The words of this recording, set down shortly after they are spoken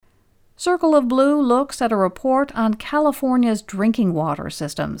Circle of Blue looks at a report on California's drinking water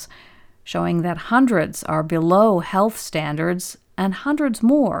systems, showing that hundreds are below health standards and hundreds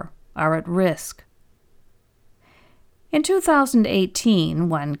more are at risk. In 2018,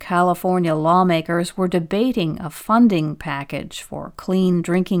 when California lawmakers were debating a funding package for clean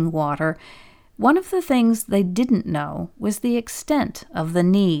drinking water, one of the things they didn't know was the extent of the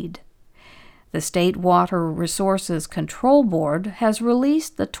need. The State Water Resources Control Board has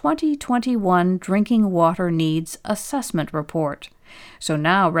released the 2021 Drinking Water Needs Assessment Report, so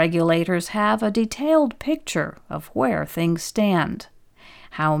now regulators have a detailed picture of where things stand,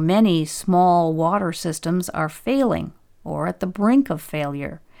 how many small water systems are failing or at the brink of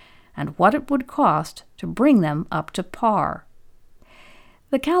failure, and what it would cost to bring them up to par.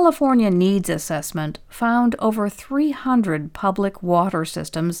 The California Needs Assessment found over 300 public water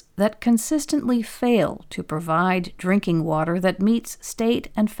systems that consistently fail to provide drinking water that meets state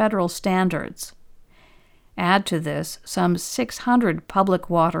and federal standards. Add to this some 600 public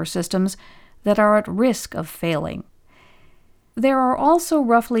water systems that are at risk of failing. There are also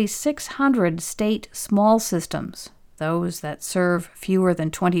roughly 600 state small systems, those that serve fewer than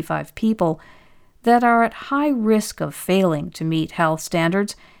 25 people, that are at high risk of failing to meet health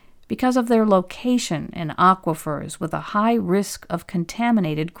standards because of their location in aquifers with a high risk of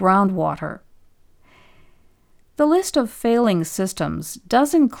contaminated groundwater. The list of failing systems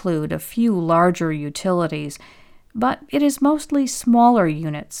does include a few larger utilities, but it is mostly smaller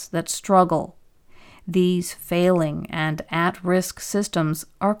units that struggle. These failing and at-risk systems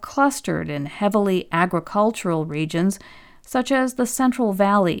are clustered in heavily agricultural regions such as the Central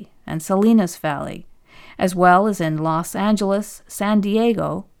Valley and Salinas Valley, as well as in Los Angeles, San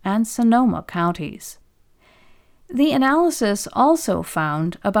Diego, and Sonoma counties. The analysis also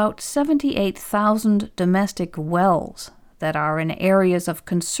found about 78,000 domestic wells that are in areas of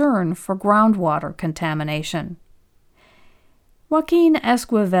concern for groundwater contamination. Joaquin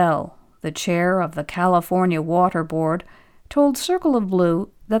Esquivel, the chair of the California Water Board, told Circle of Blue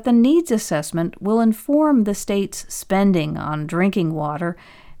that the needs assessment will inform the state's spending on drinking water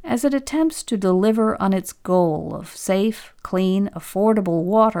as it attempts to deliver on its goal of safe, clean, affordable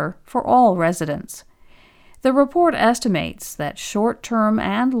water for all residents. The report estimates that short-term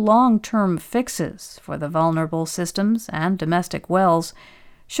and long-term fixes for the vulnerable systems and domestic wells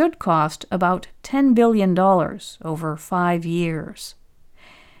should cost about $10 billion over 5 years.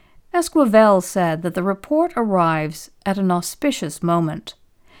 Esquivel said that the report arrives at an auspicious moment.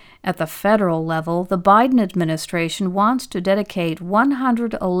 At the federal level, the Biden administration wants to dedicate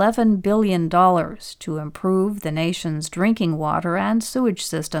 $111 billion to improve the nation's drinking water and sewage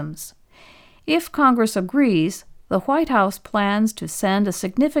systems. If Congress agrees, the White House plans to send a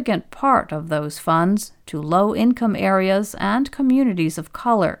significant part of those funds to low-income areas and communities of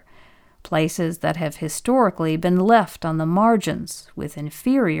color, places that have historically been left on the margins with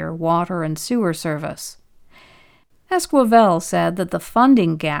inferior water and sewer service. Esquivel said that the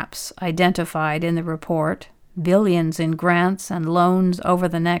funding gaps identified in the report, billions in grants and loans over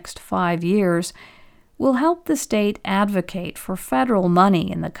the next 5 years, will help the state advocate for federal money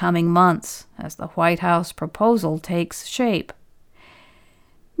in the coming months as the White House proposal takes shape.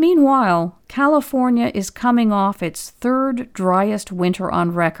 Meanwhile, California is coming off its third driest winter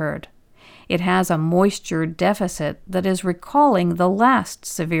on record. It has a moisture deficit that is recalling the last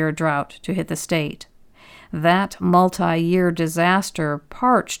severe drought to hit the state. That multi-year disaster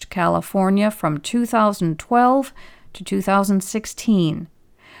parched California from 2012 to 2016.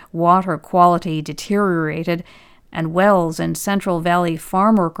 Water quality deteriorated, and wells in Central Valley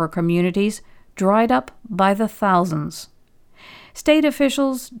farmworker communities dried up by the thousands. State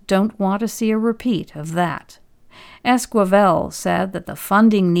officials don't want to see a repeat of that. Esquivel said that the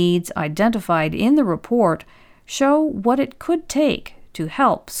funding needs identified in the report show what it could take to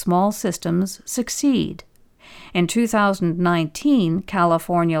help small systems succeed. In 2019,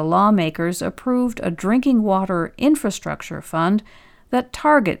 California lawmakers approved a drinking water infrastructure fund that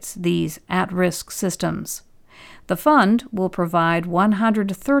targets these at-risk systems. The fund will provide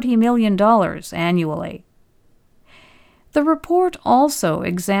 $130 million annually. The report also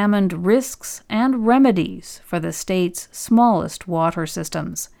examined risks and remedies for the state's smallest water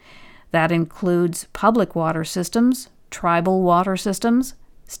systems. That includes public water systems, tribal water systems,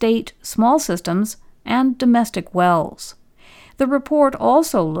 state small systems, and domestic wells. The report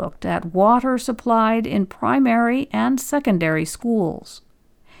also looked at water supplied in primary and secondary schools.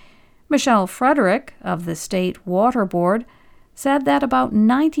 Michelle Frederick of the State Water Board said that about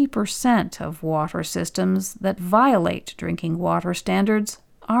 90% of water systems that violate drinking water standards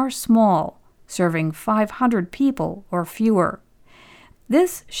are small, serving 500 people or fewer.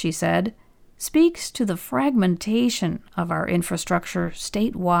 This, she said, speaks to the fragmentation of our infrastructure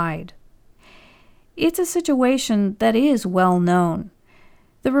statewide. It's a situation that is well known.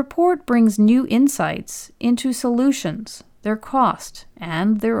 The report brings new insights into solutions, their cost,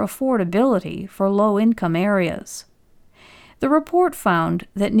 and their affordability for low-income areas. The report found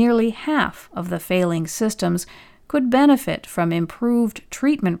that nearly half of the failing systems could benefit from improved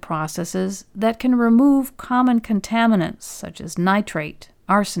treatment processes that can remove common contaminants such as nitrate,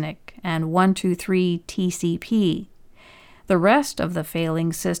 arsenic, and 1,2,3-TCP. The rest of the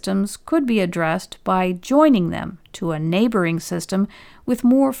failing systems could be addressed by joining them to a neighboring system with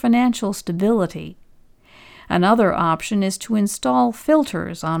more financial stability. Another option is to install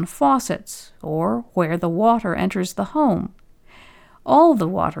filters on faucets or where the water enters the home. All the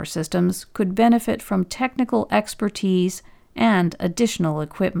water systems could benefit from technical expertise and additional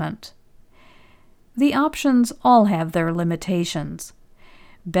equipment. The options all have their limitations.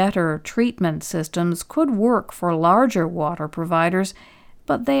 Better treatment systems could work for larger water providers,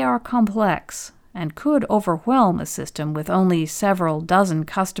 but they are complex and could overwhelm a system with only several dozen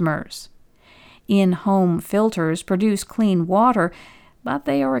customers. In-home filters produce clean water, but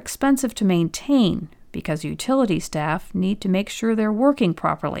they are expensive to maintain because utility staff need to make sure they're working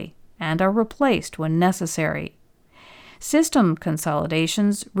properly and are replaced when necessary. System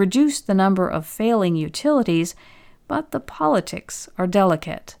consolidations reduce the number of failing utilities, but the politics are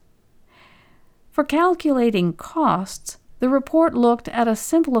delicate. For calculating costs, the report looked at a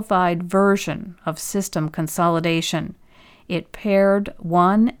simplified version of system consolidation. It paired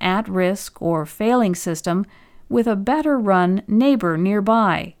one at-risk or failing system with a better-run neighbor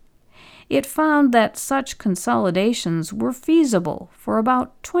nearby. It found that such consolidations were feasible for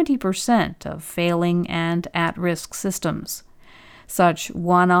about 20% of failing and at-risk systems. Such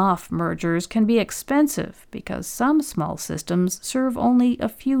one-off mergers can be expensive because some small systems serve only a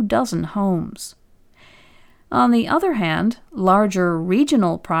few dozen homes. On the other hand, larger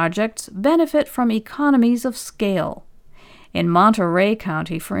regional projects benefit from economies of scale. In Monterey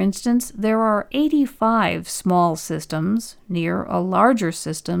County, for instance, there are 85 small systems near a larger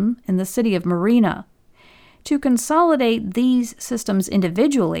system in the city of Marina. To consolidate these systems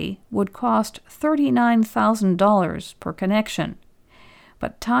individually would cost $39,000 per connection.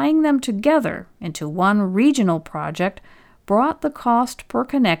 But tying them together into one regional project brought the cost per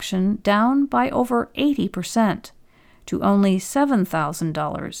connection down by over 80% to only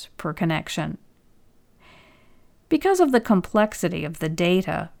 $7,000 per connection. Because of the complexity of the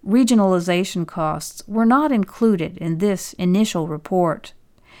data, regionalization costs were not included in this initial report.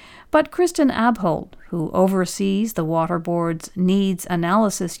 But Kristen Abhold, who oversees the Water Board's Needs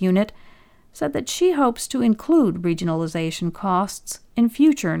Analysis Unit, said that she hopes to include regionalization costs in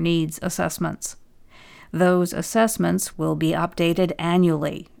future needs assessments. Those assessments will be updated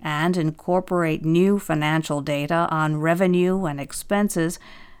annually and incorporate new financial data on revenue and expenses,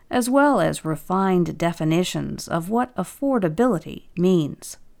 as well as refined definitions of what affordability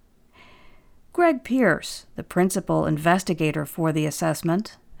means. Greg Pierce, the principal investigator for the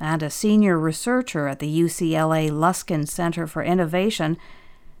assessment and a senior researcher at the UCLA Luskin Center for Innovation,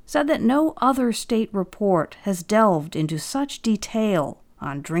 said that no other state report has delved into such detail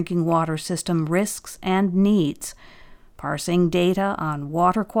on drinking water system risks and needs, parsing data on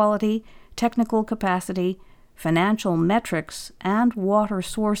water quality, technical capacity, financial metrics, and water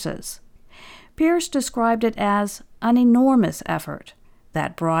sources. Pierce described it as an enormous effort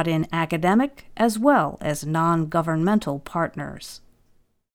that brought in academic as well as non-governmental partners.